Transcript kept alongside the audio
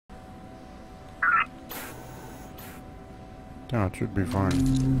Yeah, it should be fine.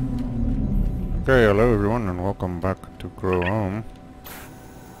 Okay, hello everyone and welcome back to GrowHome.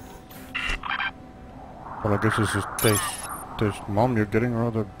 Well, I guess this is test. Mom, you're getting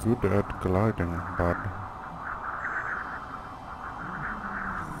rather good at gliding, bud.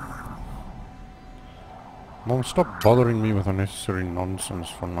 Mom, stop bothering me with unnecessary nonsense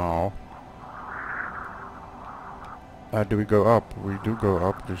for now. Do we go up? We do go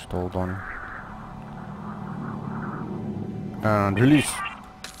up, just hold on. And release!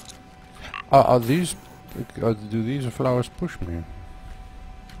 Are these... do these flowers push me?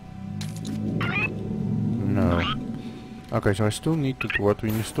 No. Okay, so I still need to... what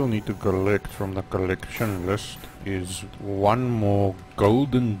we still need to collect from the collection list is one more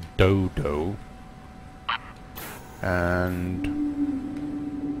golden dodo. And...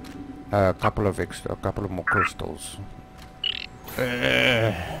 a couple of more crystals.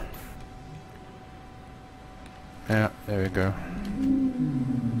 Yeah, there we go.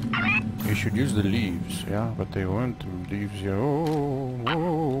 You should use the leaves, yeah, but they weren't leaves here. Oh,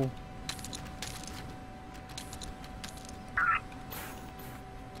 whoa.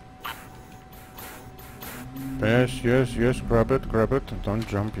 Yes, grab it. Don't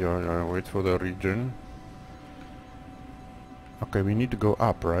jump, yeah, wait for the regen. Okay, we need to go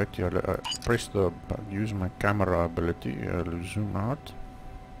up, right? Yeah, press the, use my camera ability, zoom out.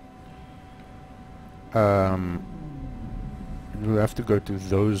 You have to go to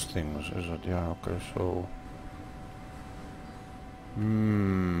those things, is it? Yeah, okay, so...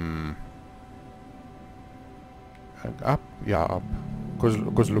 up? Yeah, up.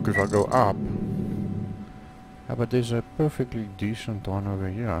 Because look, if I go up... yeah, but there's a perfectly decent one over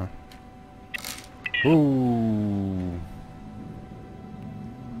here. Ooh!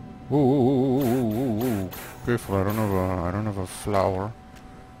 Ooh! Careful, I don't have a flower.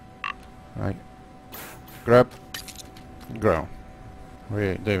 Right. Grab. Grow.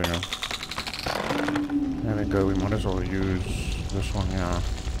 Wait, there we go. There we go, we might as well use this one, yeah.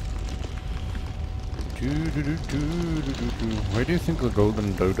 Where do you think the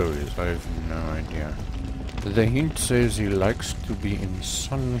golden dodo is? I have no idea. The hint says he likes to be in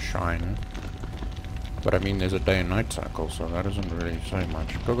sunshine. But I mean, there's a day and night cycle, so that doesn't really say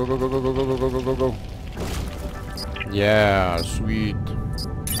much. Go. Yeah, sweet.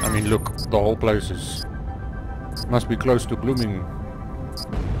 I mean, look, the whole place is... must be close to blooming.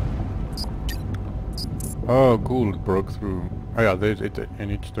 Oh, cool, it broke through. Oh yeah, it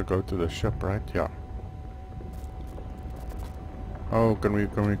needs to go to the ship, right? Yeah. Oh, can we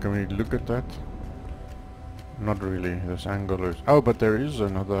look at that? Not really, this angle is... oh, but there is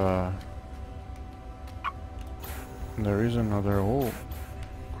another... there is another... oh.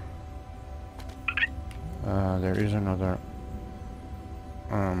 There is another...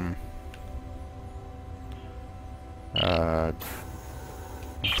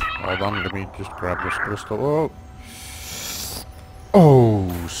 hold on, let me just grab this crystal. Oh!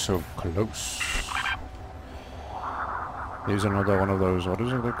 Oh, so close. Here's another one of those, what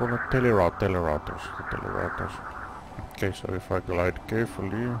is it they call it? Telerouters. Okay, so if I glide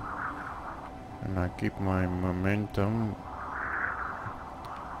carefully and I keep my momentum,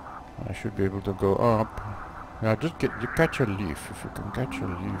 I should be able to go up. Yeah, just catch a leaf, if you can catch a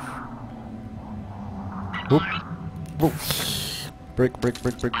leaf. Whoop! Whoop! Break,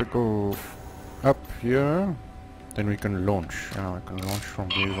 go up here. Then we can launch. Yeah, I can launch from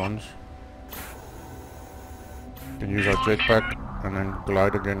these ones. We can use our jetpack and then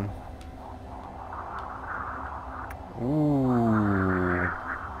glide again. Ooh.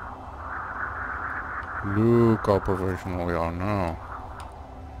 Look how professional we are now.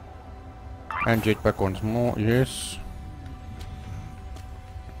 And jetpack once more, yes.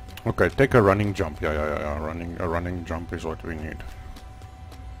 Okay, take a running jump. Yeah. A running jump is what we need.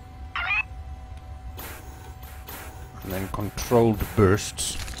 And then controlled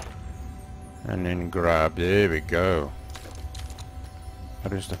bursts. And then grab. There we go.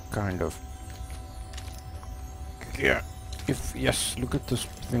 That is the kind of... yeah. Yes, look at this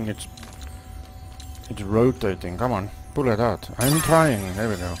thing. It's rotating. Come on, pull it out. I'm trying. There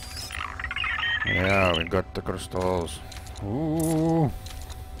we go. Yeah, we got the crystals. Ooh.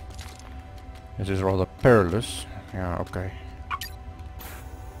 This is rather perilous. Yeah, okay.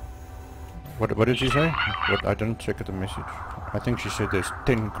 What did she say? What? I didn't check the message. I think she said there's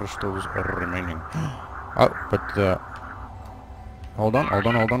 10 crystals remaining. Oh, but hold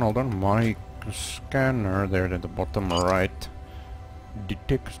on. My scanner there at the bottom right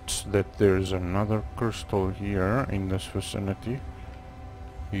detects that there's another crystal here in this vicinity.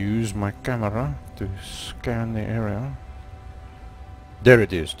 Use my camera to scan the area. There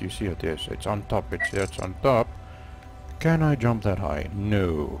it is. Do you see it? Yes, it's on top. It's on top. Can I jump that high?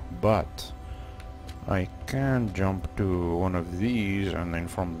 No, but I can jump to one of these and then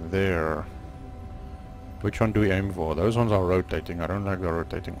from there. Which one do we aim for? Those ones are rotating. I don't like the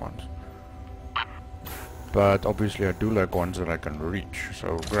rotating ones. But obviously I do like ones that I can reach.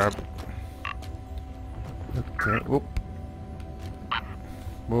 So grab. Okay, whoop.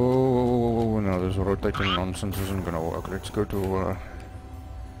 Whoa, no, this rotating nonsense isn't gonna work. Let's go to a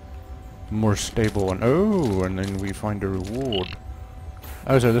more stable one. Oh, and then we find a reward.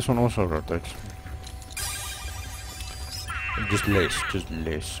 Oh, so this one also rotates. Just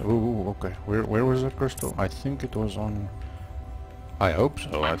less. Oh, okay. Where was that crystal? I think it was on... I hope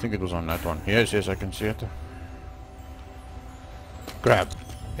so. I think it was on that one. Yes, I can see it. Grab.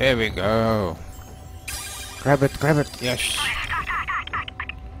 There we go. Grab it. Yes.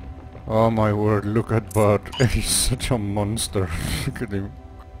 Oh my word, look at Bud. He's such a monster. Look at him.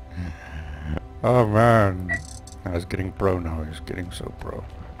 Oh man. He's getting pro now. He's getting so pro.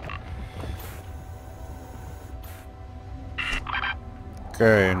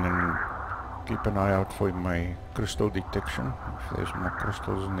 Okay, and then keep an eye out for my crystal detection. If there's more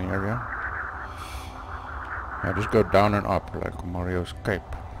crystals in the area. Yeah, just go down and up like Mario's cape.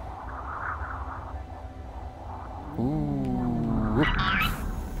 Ooh. Whoop.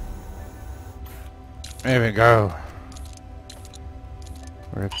 There we go.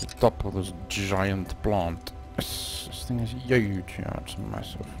 We're at the top of this giant plant. This thing is huge. Yeah, it's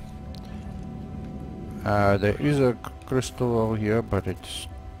massive. There is a crystal over here, but it's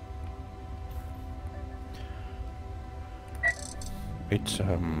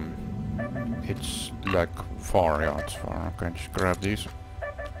like far. Yeah, it's far. Okay, just grab these.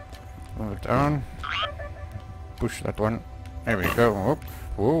 Move it down. Push that one. There we go. Whoop.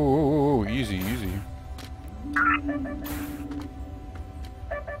 Whoa, easy.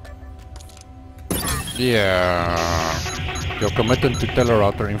 Yeah. Your commitment to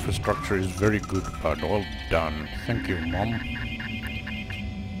telerouter infrastructure is very good, bud. Well done. Thank you, Mom.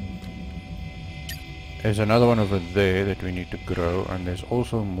 There's another one over there that we need to grow, and there's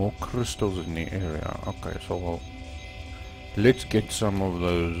also more crystals in the area. Okay, so let's get some of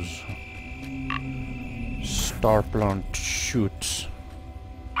those star plant shoots.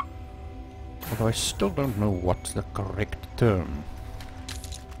 Although I still don't know what's the correct term.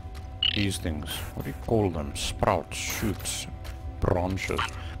 These things, what do you call them? Sprouts, shoots, branches.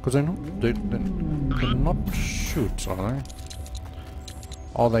 Because they're not shoots, are they?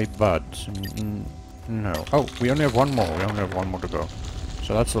 Are they buds? No. Oh, we only have one more. We only have one more to go.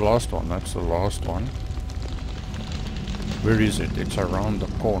 So that's the last one. Where is it? It's around the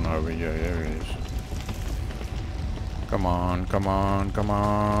corner over here. There it is. Come on.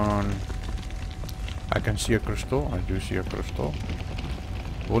 I can see a crystal. I do see a crystal.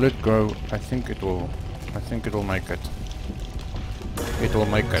 Will it grow? I think it will make it. It will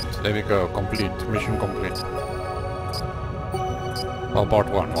make it. There we go. Complete. Mission complete. Well, part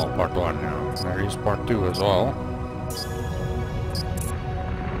one. Yeah. There is part 2 as well.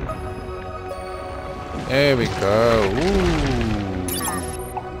 There we go.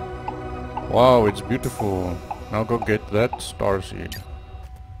 Ooh. Wow, it's beautiful. Now go get that starseed.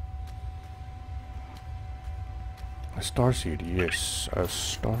 A starseed, yes, a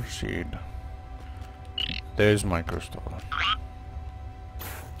starseed. There's my crystal.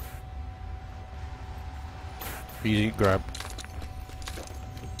 Easy grab.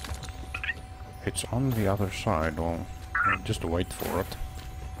 It's on the other side. Well, just wait for it.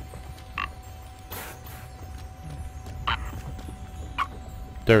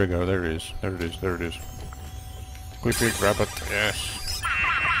 There we go. There it is. Quickly grab it. Yes.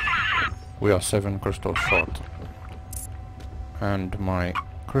 We are 7 crystals short. And my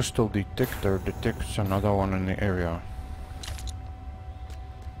crystal detector detects another one in the area.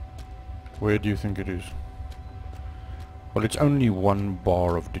 Where do you think it is? Well, it's only 1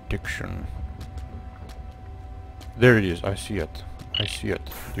 bar of detection. There it is. I see it.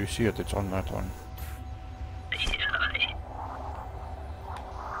 Do you see it? It's on that one.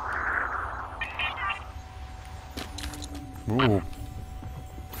 Ooh.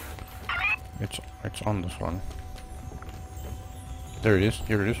 It's on this one. There it is.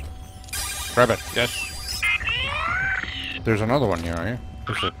 Here it is. Grab it. Yes. There's another one here, eh?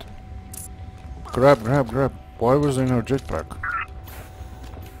 Is it? Grab. Why was there no jetpack?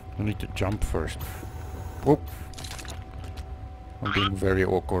 I need to jump first. Whoop. I'm being very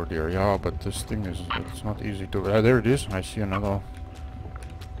awkward here. Yeah, but this thing is, it's not easy to... there it is. I see another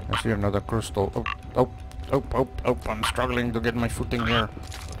crystal. Oh, I'm struggling to get my footing here.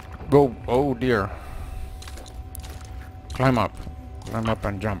 Go. Oh dear. Climb up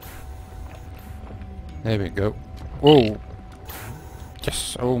and jump. There we go. Whoa!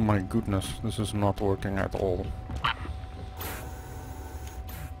 Yes! Oh my goodness, this is not working at all.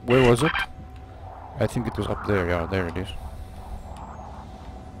 Where was it? I think it was up there, yeah, there it is.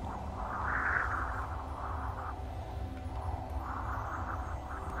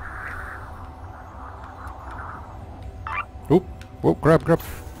 Oop! Whoa, grab, grab!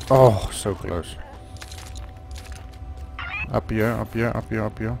 Oh, so close. Up here, up here, up here,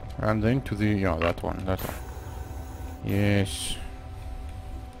 up here. And then to the, yeah, that one, that one. Yes.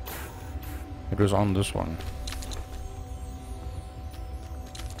 It was on this one.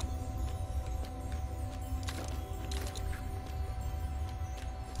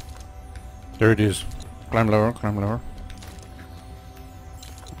 There it is. Climb lower, climb lower.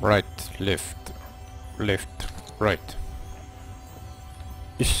 Right, left, left, right.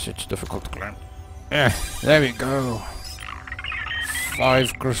 Yes, it's difficult to climb. Yeah, there we go.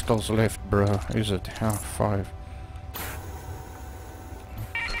 5 crystals left, bro. Is it? Yeah, 5.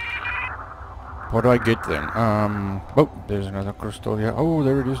 What do I get then? Oh, there's another crystal here. Oh,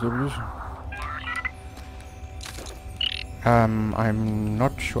 there it is, there it is. I'm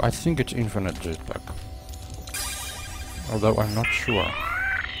not sure. I think it's infinite jetpack. Although I'm not sure.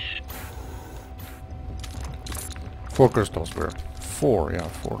 4 crystals, bro. 4, yeah,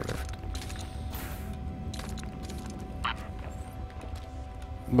 4 left.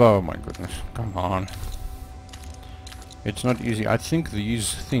 Oh my goodness, come on. It's not easy. I think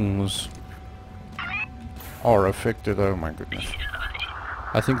these things are affected, oh my goodness.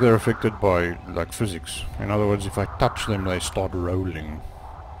 I think they're affected by, like, physics. In other words, if I touch them, they start rolling.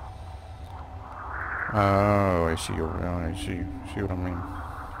 Oh, I see. I see. See what I mean?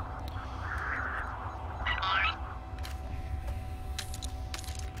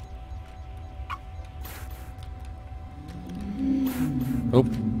 Oh.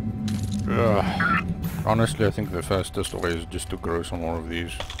 Ugh. Honestly, I think the fastest way is just to grow some more of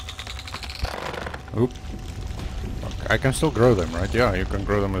these. Oop. Okay, I can still grow them, right? Yeah, you can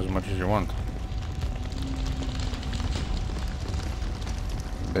grow them as much as you want.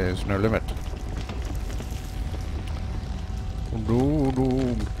 There's no limit. I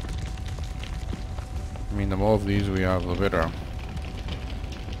mean, the more of these we have, the better.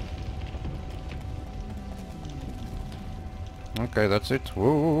 Okay, that's it.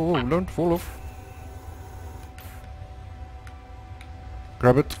 Whoa, don't fall off.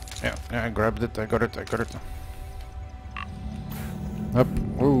 Grab it. Yeah, I grabbed it. I got it. Up.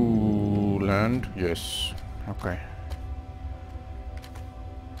 Oh, land. Yes. Okay.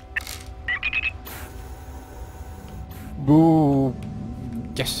 Boo.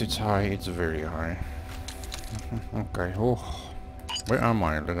 Yes, it's high. It's very high. Okay. Oh, where am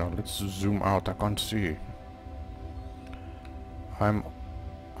I? Let's zoom out. I can't see. I'm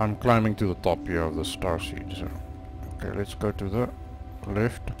climbing to the top here of the starseed. So, okay, let's go to the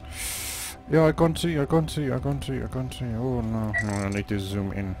left. Yeah, I can't see. Oh no, I need to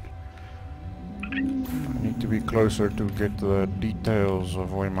zoom in. I need to be closer to get the details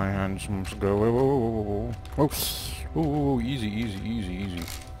of where my hands must go. Whoa. Oh, easy.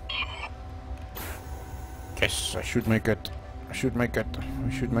 Yes, I should make it. I should make it.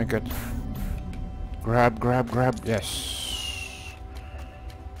 Grab.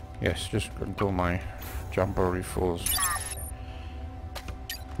 Yes, just until my jumper refills.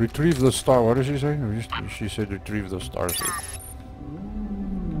 Retrieve the star. What did she say? She said retrieve the star seed.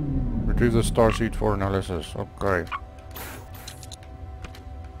 Retrieve the star seed for analysis. Okay.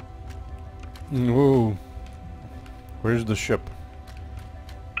 Whoa. Where's the ship?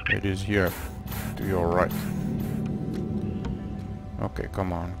 It is here. To your right. Okay,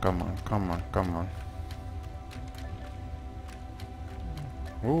 come on.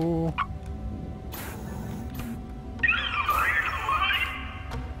 Ooh.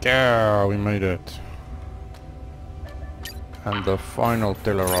 Yeah, we made it. And the final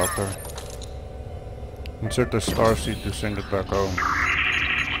telerouter. Insert the starseed to send it back home.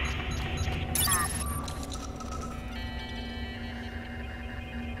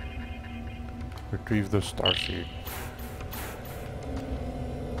 Retrieve the starseed.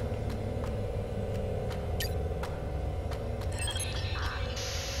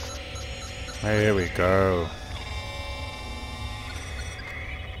 There we go.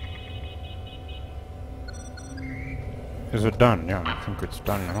 Is it done? Yeah, I think it's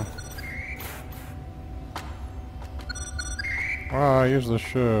done now. Ah, here's the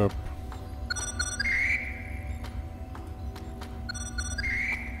ship.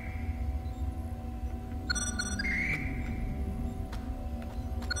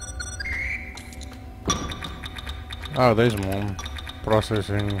 Ah, there's more.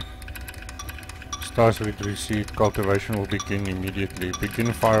 Processing. Stars with receipt. Cultivation will begin immediately.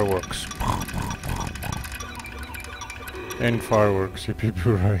 Begin fireworks. End fireworks. Hip hip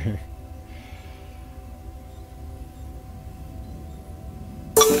hooray.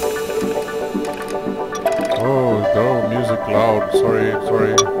 Oh, go music loud.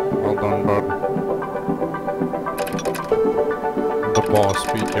 Sorry. Well done, bud. The boss,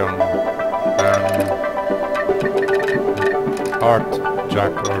 Pete Young. Art,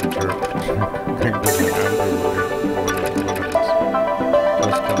 Jack Archer. Kingdom and Andrew Williams.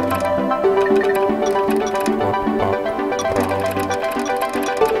 Justin Bob Brown.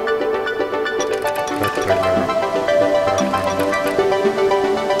 Jack Taylor.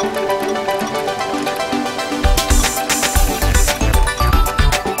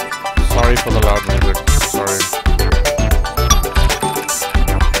 Sorry for the loud music. Sorry.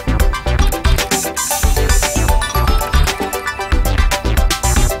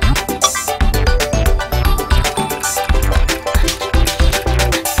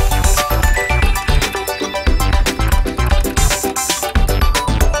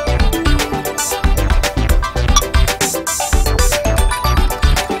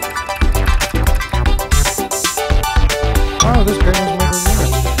 Oh, this game is made of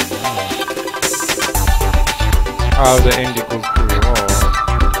units. Oh, the end equals 3. Oh.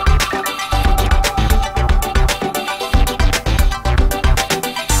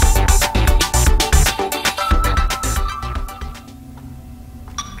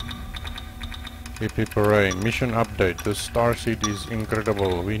 Hip hip hooray. Mission update. The star seed is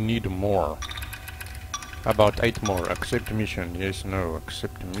incredible. We need more. About 8 more. Accept mission. Yes, no.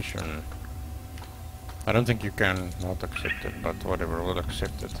 Accept mission. I don't think you can not accept it, but whatever, we'll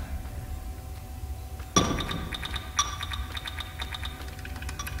accept it.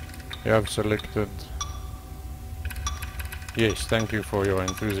 You have selected... Yes, thank you for your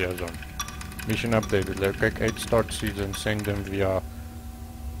enthusiasm. Mission updated. Locate 8 start seeds and send them via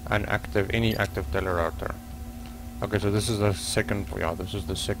any active telerouter. Okay, so this is the second, this is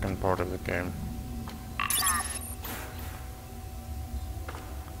the second part of the game.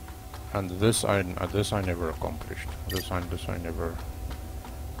 And this I never accomplished.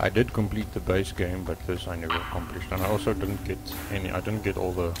 I did complete the base game, but this I never accomplished. And I also didn't get I didn't get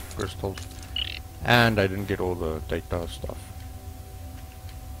all the crystals. And I didn't get all the data stuff.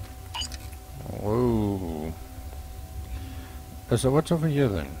 Whoa. So what's over here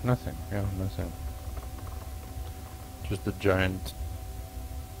then? Nothing. Yeah, nothing. Just a giant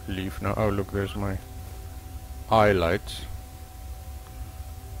leaf now. Oh look, there's my highlights.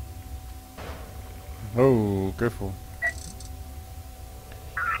 Oh, careful.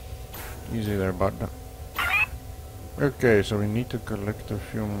 Easy there, bud. Okay, so we need to collect a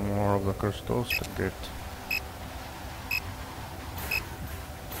few more of the crystals to get...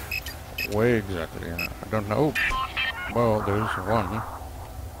 Where exactly? I don't know. Well, there's one.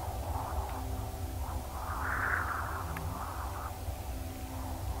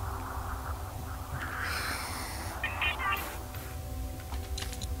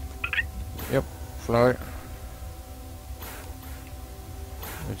 Yep. Fly.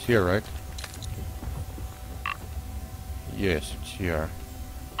 It's here, right? Yes, it's here.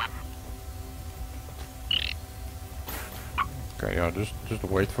 Okay, yeah, just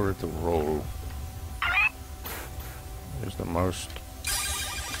wait for it to roll. Is the most...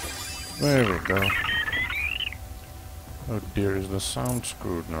 There we go. Oh dear, is the sound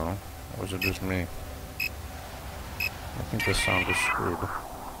screwed now? Or is it just me? I think the sound is screwed.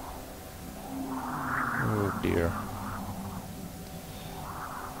 Oh dear.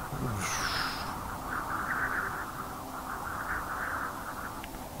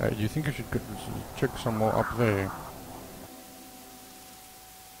 Do you think I should check some more up there?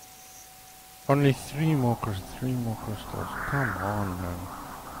 Only 3 more crystals. Come on, man.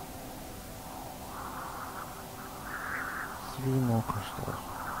 3 more crystals.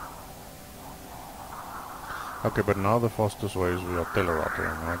 Okay, but now the fastest way is via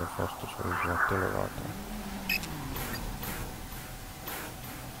telerouter.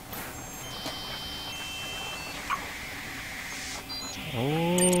 Oh,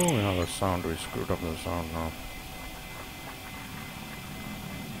 yeah, the sound. We screwed up the sound now.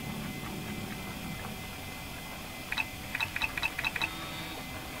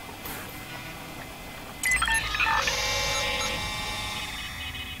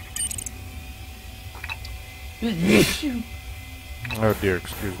 Oh dear,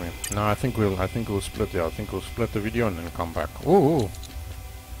 excuse me. No, I think we'll split. Yeah, I think we'll split the video and then come back. Oh.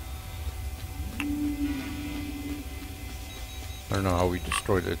 I don't know how we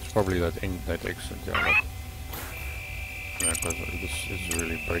destroyed it. It's probably that exit. Yeah. Yeah, because this is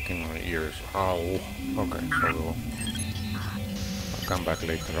really breaking my ears. Ow. Okay, so I'll come back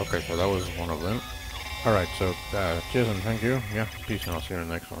later. Okay, so that was one of them. Alright, so cheers and thank you. Yeah, peace, and I'll see you in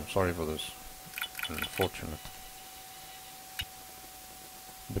the next one. Sorry for this unfortunate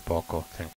debacle thing.